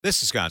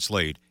This is Scott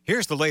Slade.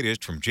 Here's the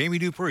latest from Jamie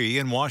Dupree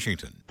in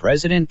Washington.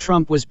 President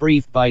Trump was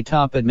briefed by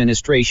top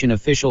administration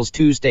officials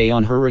Tuesday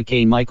on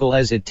Hurricane Michael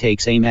as it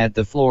takes aim at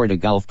the Florida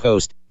Gulf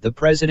Coast. The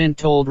president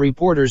told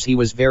reporters he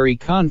was very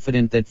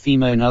confident that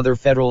FEMA and other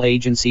federal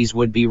agencies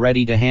would be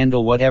ready to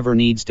handle whatever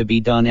needs to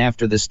be done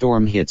after the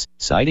storm hits,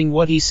 citing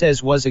what he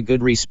says was a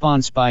good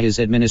response by his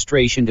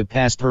administration to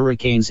past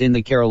hurricanes in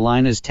the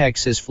Carolinas,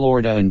 Texas,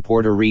 Florida, and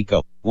Puerto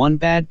Rico. One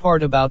bad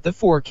part about the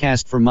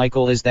forecast for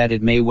Michael is that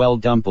it may well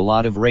dump a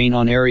lot of rain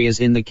on areas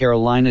in the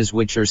Carolinas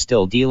which are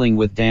still dealing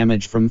with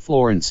damage from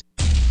Florence.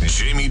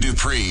 Jamie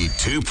Dupree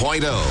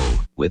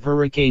 2.0. With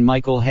Hurricane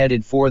Michael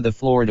headed for the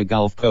Florida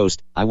Gulf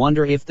Coast, I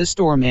wonder if the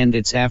storm and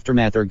its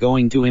aftermath are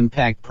going to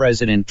impact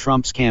President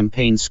Trump's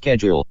campaign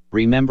schedule.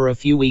 Remember a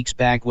few weeks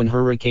back when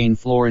Hurricane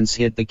Florence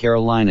hit the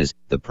Carolinas,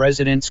 the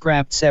president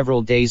scrapped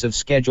several days of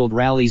scheduled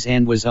rallies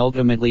and was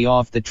ultimately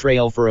off the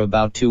trail for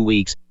about 2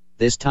 weeks.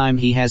 This time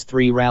he has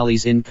 3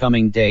 rallies in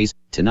coming days,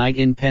 tonight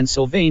in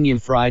Pennsylvania,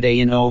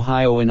 Friday in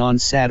Ohio, and on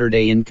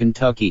Saturday in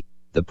Kentucky.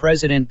 The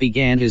president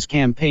began his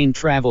campaign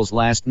travels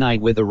last night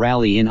with a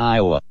rally in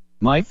Iowa.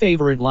 My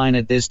favorite line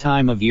at this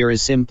time of year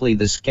is simply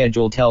 "the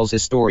schedule tells a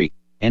story."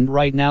 And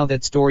right now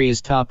that story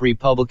is top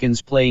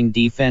Republicans playing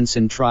defense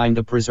and trying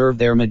to preserve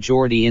their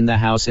majority in the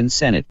House and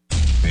Senate.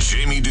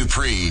 Jamie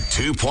Dupree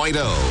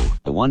 2.0.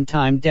 A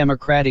one-time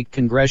Democratic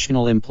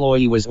congressional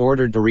employee was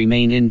ordered to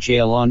remain in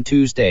jail on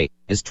Tuesday,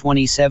 as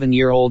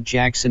 27-year-old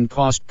Jackson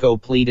Kostko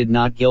pleaded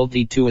not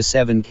guilty to a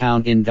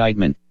 7-count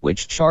indictment,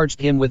 which charged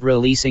him with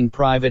releasing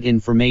private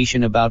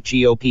information about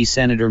GOP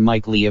Senator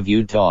Mike Lee of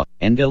Utah,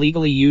 and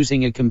illegally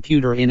using a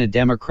computer in a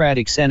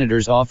Democratic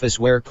senator's office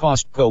where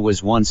Kostko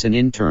was once an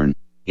intern.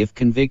 If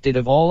convicted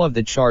of all of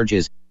the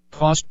charges,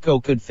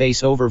 Kostko could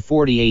face over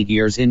 48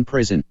 years in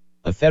prison.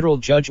 A federal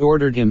judge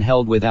ordered him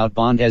held without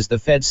bond as the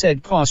Fed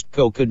said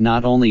Kostko could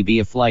not only be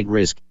a flight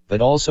risk,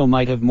 but also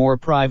might have more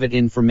private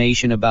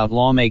information about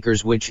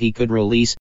lawmakers which he could release.